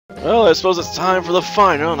Well, I suppose it's time for the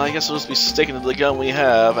final, and I guess we'll just be sticking to the gun we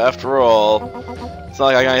have, after all. It's not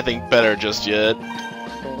like I got anything better just yet.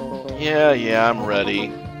 Yeah, I'm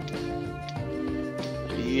ready.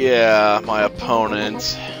 Yeah, my opponent.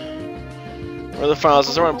 For the finals,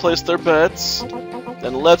 has everyone placed their bets?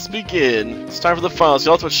 Then let's begin. It's time for the finals,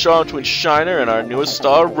 the ultimate showdown between Shiner and our newest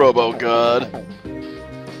star, Robo God.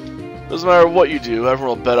 Doesn't matter what you do,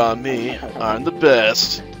 everyone will bet on me. I'm the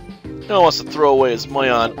best. No one wants to throw away his money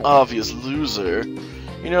on an obvious loser.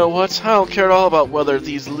 You know what? I don't care at all about whether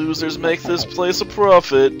these losers make this place a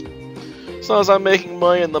profit. As long as I'm making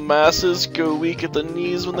money and the masses go weak at the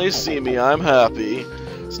knees when they see me, I'm happy.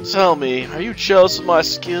 So tell me, are you jealous of my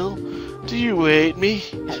skill? Do you hate me?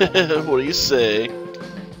 What do you say?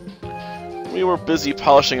 We were busy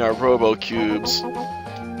polishing our Robo cubes.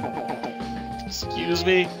 Excuse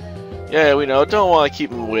me? Yeah, we know. Don't want to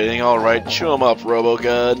keep him waiting. Alright, chew him up, Robo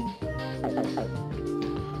God.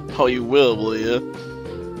 Oh, you will you?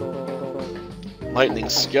 Lightning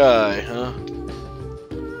Sky, huh?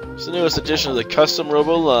 It's the newest addition to the custom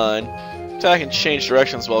Robo line. Attack and change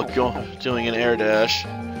directions while doing an air dash.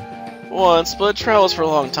 Once, but it travels for a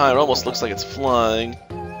long time. It almost looks like it's flying.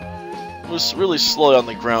 It moves really slowly on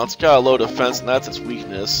the ground. It's got a low defense, and that's its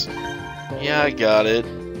weakness. Yeah, I got it.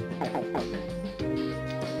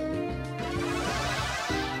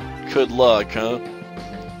 Good luck, huh?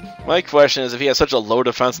 My question is, if he has such a low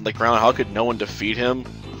defense on the ground, how could no one defeat him?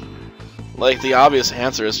 Like, the obvious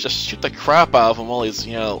answer is just shoot the crap out of him while he's,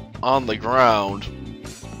 you know, on the ground.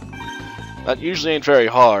 That usually ain't very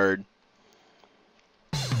hard.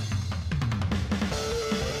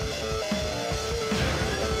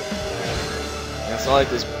 It's not like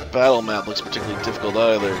this battle map looks particularly difficult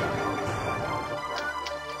either.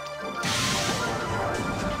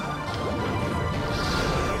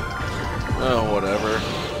 Oh, whatever.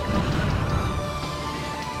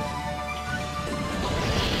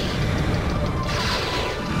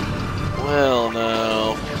 Well,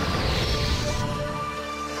 no.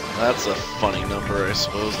 That's a funny number, I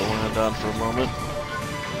suppose, to land on for a moment.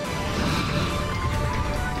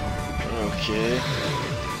 Okay.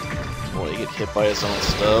 Boy, he get hit by his own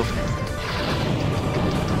stuff.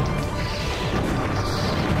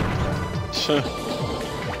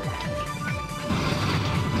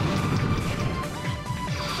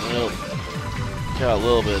 Well, got a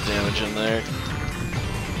little bit of damage in there.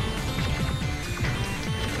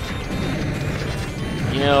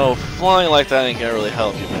 You know, flying like that ain't gonna really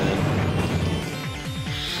help you, man.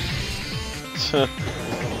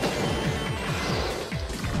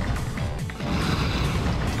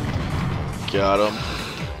 Got him.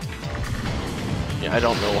 Yeah, I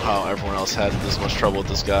don't know how everyone else had this much trouble with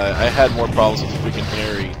this guy. I had more problems with freaking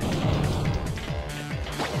Harry.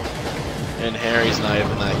 And Harry's not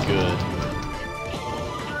even that good.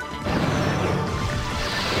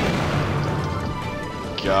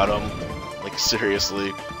 Got him. Like,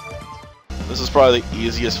 seriously. This is probably the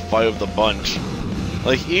easiest fight of the bunch.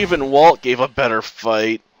 Like, even Walt gave a better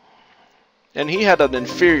fight. And he had an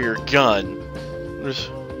inferior gun.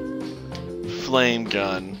 Flame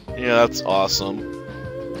gun. Yeah, that's awesome.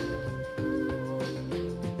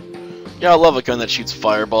 Yeah, I love a gun that shoots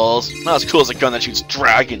fireballs. Not as cool as a gun that shoots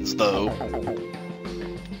dragons, though.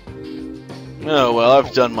 Oh, well,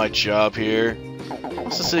 I've done my job here.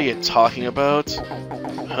 What's this idiot talking about?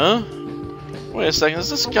 Huh? Wait a second, is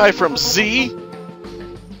this guy from Z?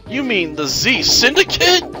 You mean the Z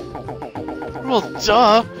Syndicate? Well,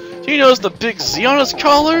 duh. He knows the big Z on his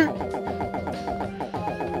collar?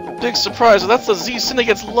 Big surprise, that's the Z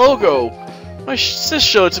Syndicate's logo. My sis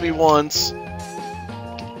showed it to me once.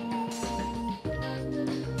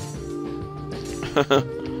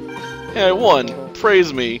 Yeah, I won.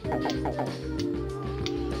 Praise me.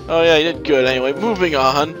 Oh yeah, you did good anyway. Moving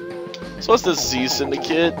on. So what's this Z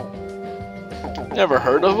Syndicate? Never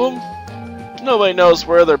heard of them? Nobody knows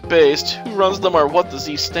where they're based, who runs them, or what the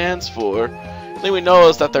Z stands for. The thing we know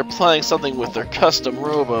is that they're planning something with their custom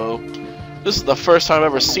Robo. This is the first time I've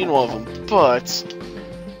ever seen one of them, but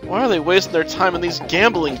why are they wasting their time in these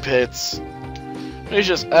gambling pits? Maybe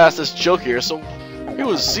just ask this joke here, so it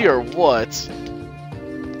was Z or what?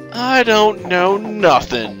 I don't know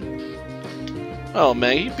nothing. Oh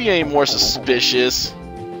man, you be any more suspicious?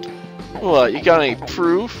 What, you got any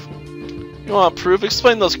proof? You want proof?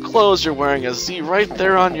 Explain those clothes you're wearing a Z right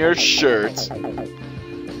there on your shirt.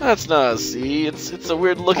 That's not a Z, it's a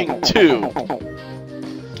weird looking 2.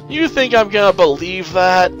 You think I'm gonna believe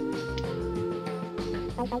that?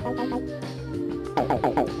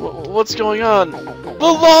 What's going on? The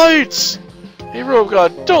lights! Hey,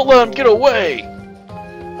 Robogod, don't let him get away!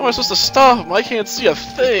 How am I supposed to stop him? I can't see a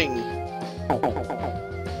thing!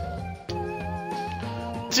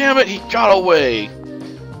 Damn it, he got away!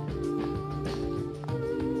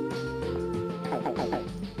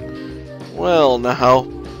 Well, now,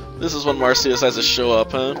 this is when Marcia decides to show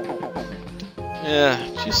up, huh? Yeah,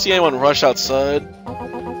 did you see anyone rush outside?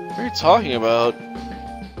 What are you talking about?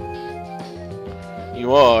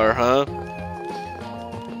 You are, huh?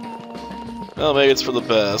 Well, maybe it's for the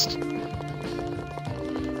best.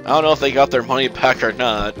 I don't know if they got their money back or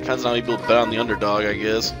not. Depends on how people bet on the underdog, I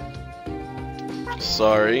guess.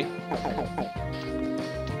 Sorry.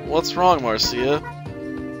 What's wrong, Marcia?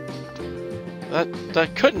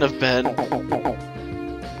 That couldn't have been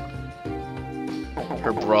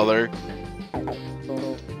her brother.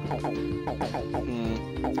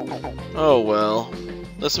 Oh well.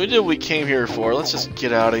 Listen, we did what we came here for. Let's just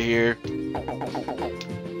get out of here. You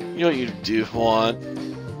know what you do want.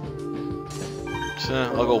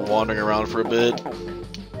 I'll go wandering around for a bit.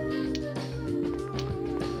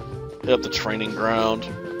 Hit up the training ground.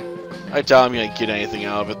 I doubt I'm gonna get anything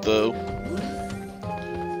out of it though.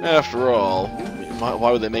 After all,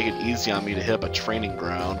 why would they make it easy on me to hit up a training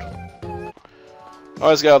ground?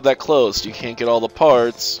 Always gotta have that close. You can't get all the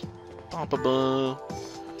parts. Ba-ba-ba.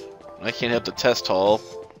 I can't hit up the test hall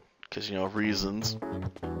because, you know, reasons.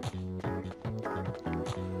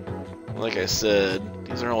 Like I said,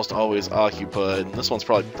 these are almost always occupied, and this one's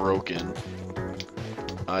probably broken.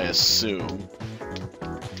 I assume.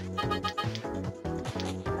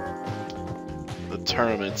 The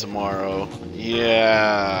tournament tomorrow.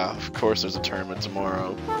 Yeah, of course there's a tournament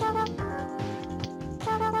tomorrow.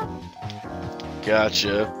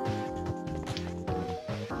 Gotcha.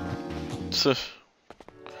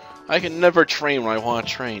 I can never train when I want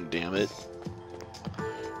to train, damn it.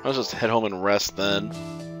 I'll just head home and rest then.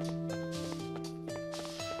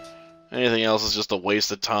 Anything else is just a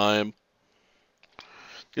waste of time.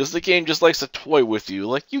 Because the game just likes to toy with you,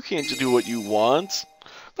 like you can't just do what you want.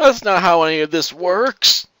 That's not how any of this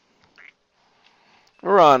works.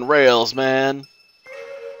 We're on rails, man.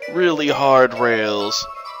 Really hard rails.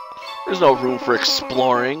 There's no room for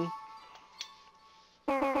exploring.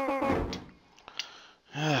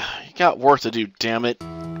 You got work to do, damn it.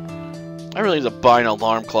 I really need to buy an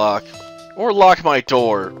alarm clock. Or lock my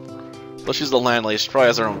door. But she's the landlady, she probably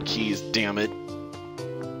has her own keys, damn it.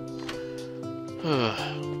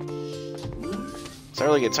 So I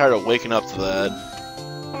really get tired of waking up to that.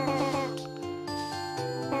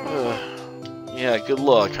 Yeah, good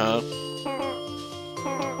luck, huh?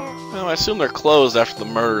 Well, I assume they're closed after the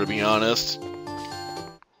murder, to be honest.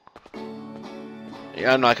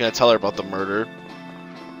 Yeah, I'm not gonna tell her about the murder.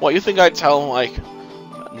 What, you think I'd tell, like,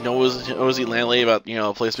 nosy landlady about, you know,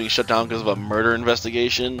 a place being shut down because of a murder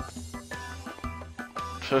investigation?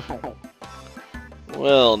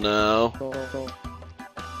 Well, no.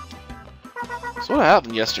 So what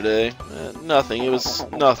happened yesterday? Nothing. It was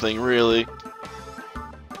nothing, really.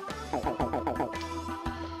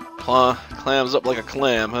 Clams up like a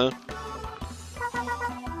clam, huh?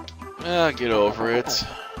 Ah, get over it.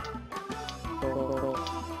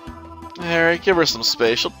 Alright, give her some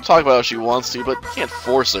space. She'll talk about how she wants to, but you can't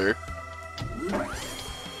force her.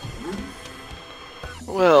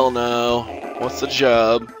 Well, now, what's the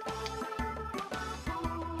job?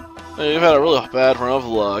 Hey, you've had a really bad run of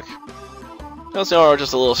luck. That's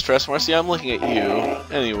just a little stressed. Marcy, I'm looking at you.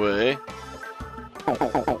 Anyway.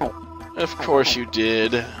 Of course you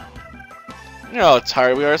did. You know how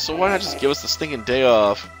tired we are, so why not just give us the stinking day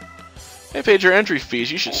off? I paid your entry fees.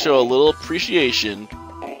 You should show a little appreciation.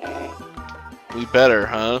 We better,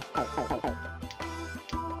 huh?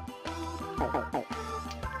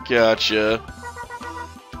 Gotcha.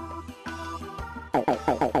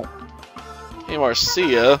 Hey,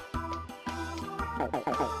 Marcia.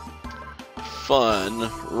 Fun,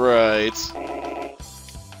 right.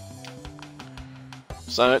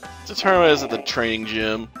 So, determined is at the training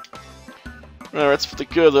gym. Remember, it's for the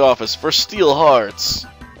good of the office, for steel hearts.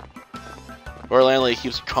 Our landlady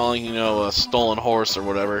keeps calling, you know, a stolen horse or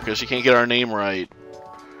whatever, because she can't get our name right.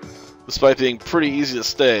 Despite being pretty easy to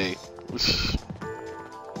stay.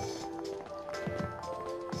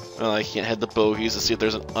 Well, I can't head the bogeys to see if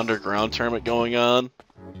there's an underground tournament going on.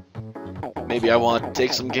 Maybe I want to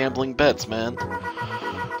take some gambling bets, man.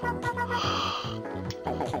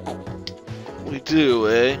 We do,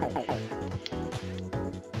 eh?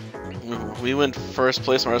 We win first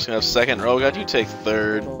place, and we're just gonna have second. Oh god, you take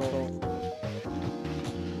third.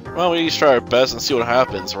 Well, we each try our best and see what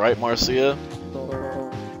happens, right, Marcia?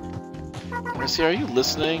 Marcia, are you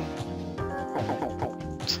listening?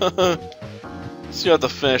 See you at the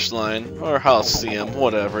finish line, or I'll see him,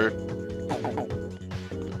 whatever.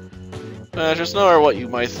 Just know what you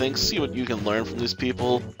might think, see what you can learn from these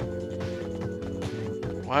people.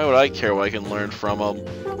 Why would I care what I can learn from them?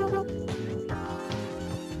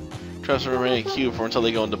 Trust to remain cute for until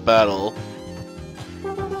they go into battle.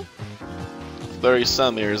 30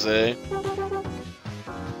 centimeters, eh?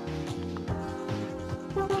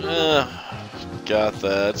 Got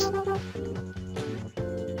that.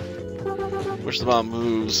 Wish the bomb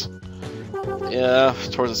moves. Yeah,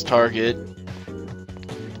 towards its target.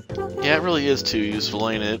 Yeah, it really is too useful,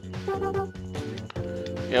 ain't it?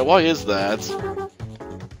 Yeah, why is that?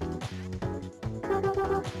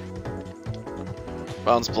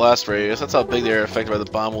 Bomb's blast radius, that's how big the area affected by the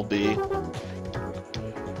bomb will be.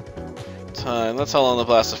 Time, that's how long the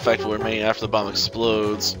blast effect will remain after the bomb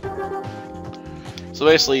explodes. So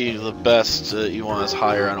basically, the best you want is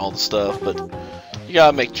higher on all the stuff, but you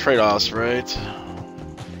gotta make trade-offs, right?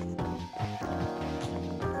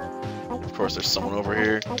 Of course, there's someone over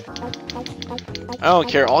here. I don't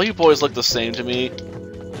care, all you boys look the same to me.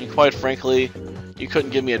 And quite frankly, you couldn't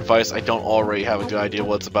give me advice I don't already have a good idea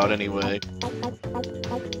what it's about anyway.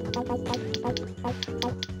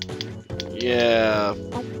 Yeah,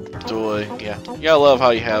 boy, yeah. You gotta love how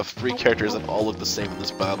you have 3 characters that all look the same in this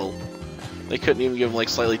battle. They couldn't even give them like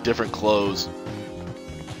slightly different clothes.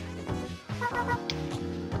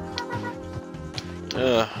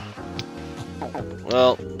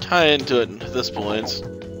 Well, kinda into it at this point.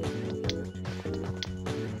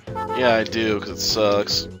 Yeah, I do, because it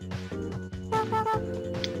sucks.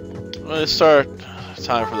 When it start,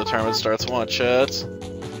 time for the tournament starts. Want to chat?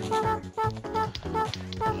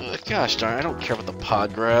 Gosh darn, I don't care about the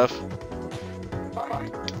pod graph.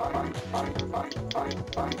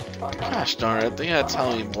 Gosh darn it, they gotta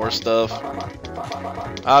tell me more stuff.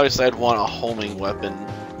 Obviously, I'd want a homing weapon,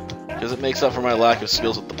 because it makes up for my lack of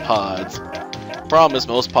skills with the pods. Problem is,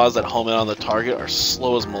 most pods that home in on the target are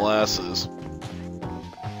slow as molasses.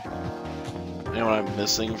 You know what I'm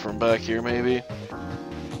missing from back here, maybe?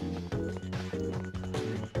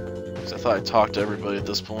 Because I thought I talked to everybody at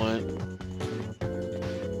this point.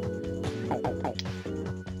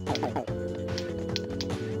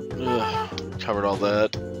 Ugh, covered all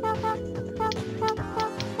that.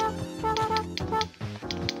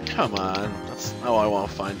 Come on, that's not what I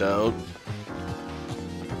want to find out.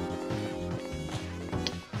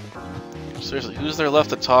 Seriously, who's there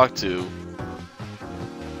left to talk to?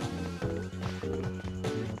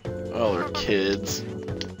 Oh, they're kids.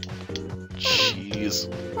 Jeez.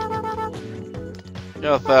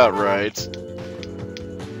 Got that right.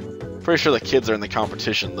 Pretty sure the kids are in the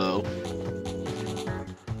competition, though.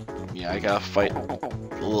 Yeah, I gotta fight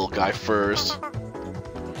the little guy first.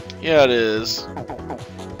 Yeah, it is.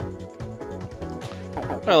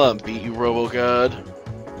 I let him beat you, Robo God.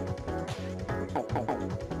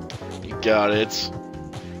 You got it.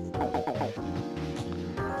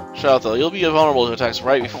 Shout out though, you'll be vulnerable to attacks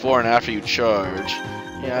right before and after you charge.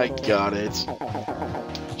 Yeah, I got it.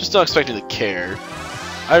 Just don't expect me to care.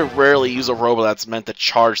 I rarely use a Robo that's meant to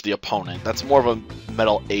charge the opponent. That's more of a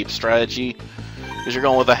Metal Ape strategy. Because you're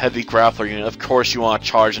going with a heavy grappler unit, of course you want to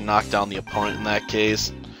charge and knock down the opponent in that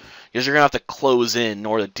case. Because you're going to have to close in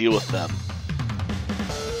order to deal with them.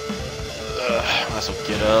 Might as well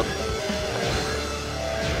get up.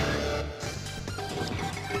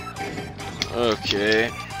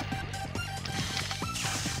 Okay.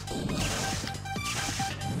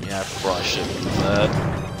 Yeah, I probably shouldn't do that.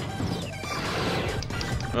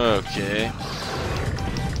 Okay.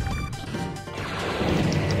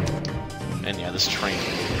 And yeah, this train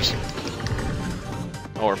moves.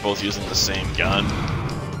 Oh, we're both using the same gun.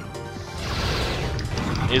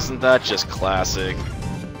 Isn't that just classic?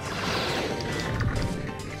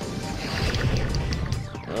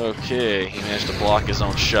 Okay, he managed to block his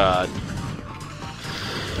own shot.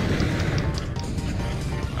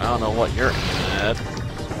 I don't know what you're aiming at.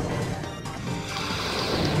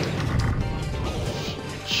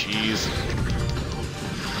 Jeez.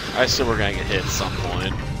 I assume we're gonna get hit at some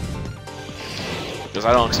point. Because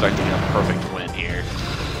I don't expect to get a perfect win here.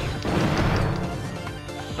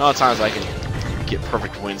 A lot of times I can get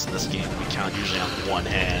perfect wins in this game, we count usually on one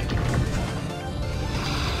hand.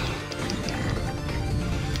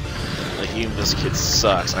 Like, even if this kid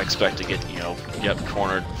sucks, I expect to get, you know,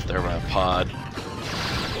 cornered there by a pod.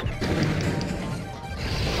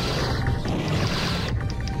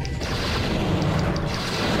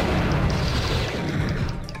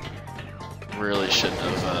 Really shouldn't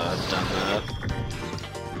have done that.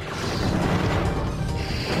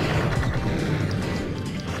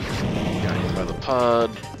 Got hit by the pod.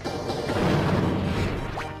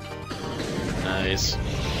 Nice.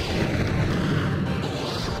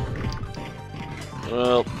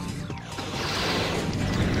 Well,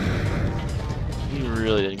 he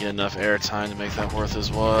really didn't get enough airtime to make that worth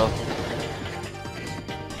his while.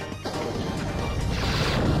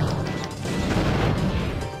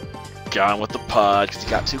 Got him with the pod because he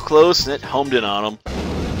got too close and it homed in on him.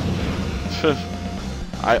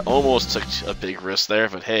 I almost took a big risk there,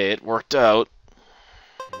 but hey, it worked out.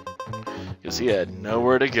 Because he had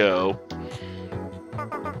nowhere to go.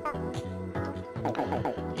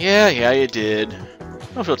 Yeah, you did.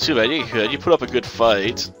 Don't feel too bad. You could. You put up a good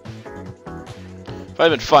fight. If I had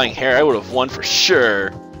been fighting Harry, I would have won for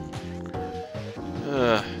sure.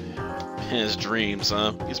 In his dreams,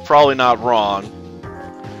 huh? He's probably not wrong.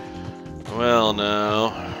 Well,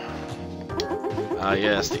 no. Ah,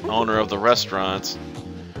 yes, the owner of the restaurant.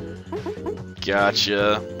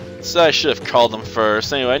 Gotcha. So I should have called them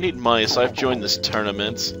first. Anyway, I need money, so I've joined this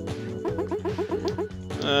tournament.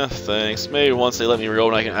 Thanks. Maybe once they let me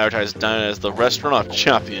reopen, I can advertise Dine as the restaurant of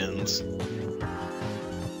champions.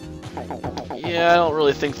 Yeah, I don't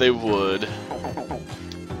really think they would.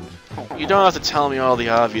 You don't have to tell me all the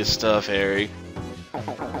obvious stuff, Harry.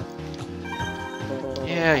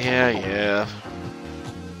 Yeah.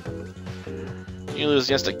 You lose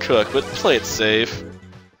against a cook, but play it safe.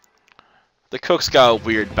 The cook's got a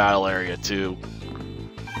weird battle area, too.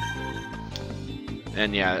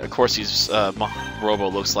 And yeah, of course he's, Robo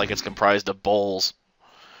looks like it's comprised of bowls.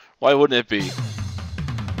 Why wouldn't it be?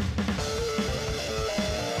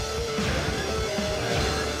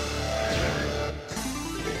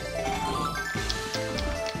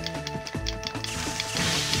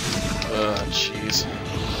 Jeez.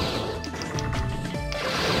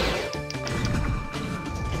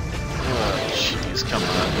 Jeez, come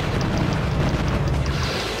on.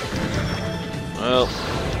 Well,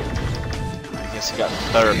 I guess he got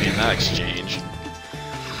better at me in that exchange.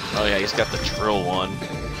 Oh yeah, he's got the drill one.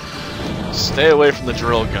 Stay away from the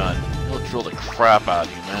drill gun. He'll drill the crap out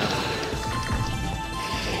of you, man.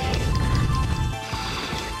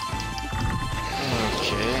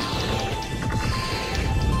 Okay.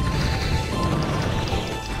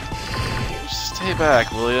 Stay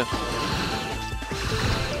back, will ya?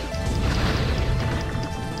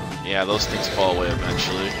 Yeah, those things fall away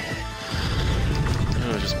eventually.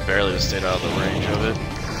 Oh, just barely stayed out of the range of it.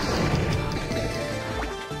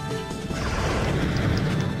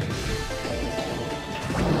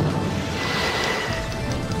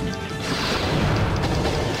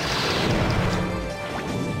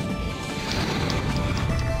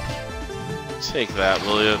 Take that,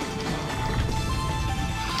 will ya?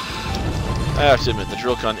 I have to admit, the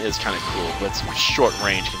drill gun is kind of cool, but short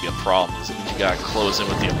range can be a problem, because it means you gotta close in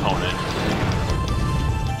with the opponent.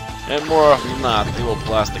 And more often than not, they will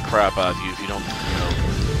blast the crap out of you if you don't,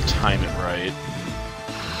 time it right.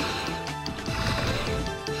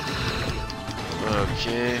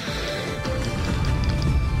 Okay.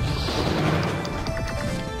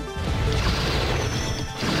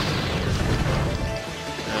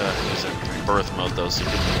 He's in birth mode though, so you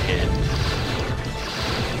can hit.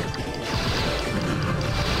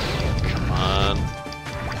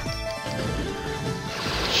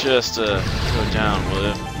 Just go down, will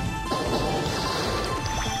you?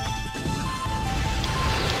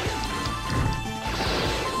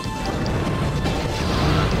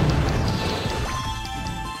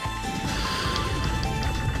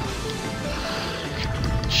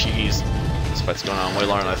 Jeez, this fight's going on way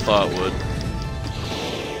longer than I thought it would.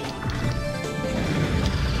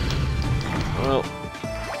 Well,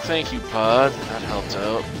 thank you, Pod. That helped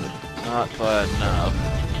out, but not by enough.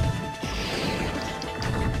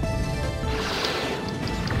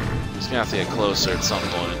 Gonna have to get closer at some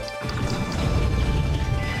point.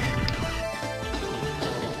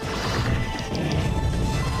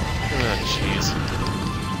 Oh, jeez.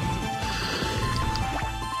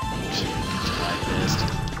 I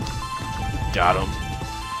missed. Got him.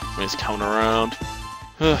 He's coming around.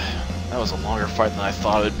 That was a longer fight than I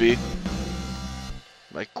thought it'd be.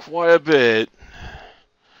 By quite a bit.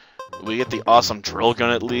 We get the awesome drill gun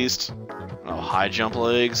at least. Oh, high jump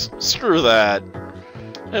legs. Screw that.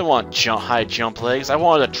 I didn't want high jump legs, I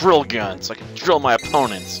wanted a drill gun so I could drill my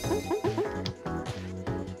opponents.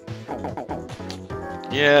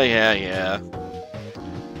 Yeah.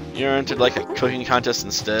 You're entered like a cooking contest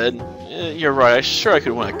instead? You're right, I'm sure I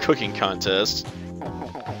could win a cooking contest.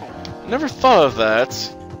 I never thought of that.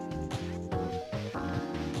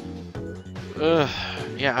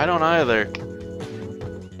 Yeah, I don't either.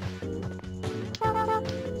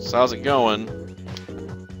 So how's it going?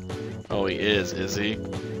 Oh, he is he?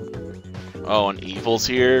 Oh, and Evil's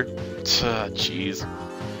here? Jeez.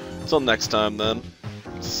 Till next time, then.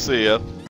 See ya.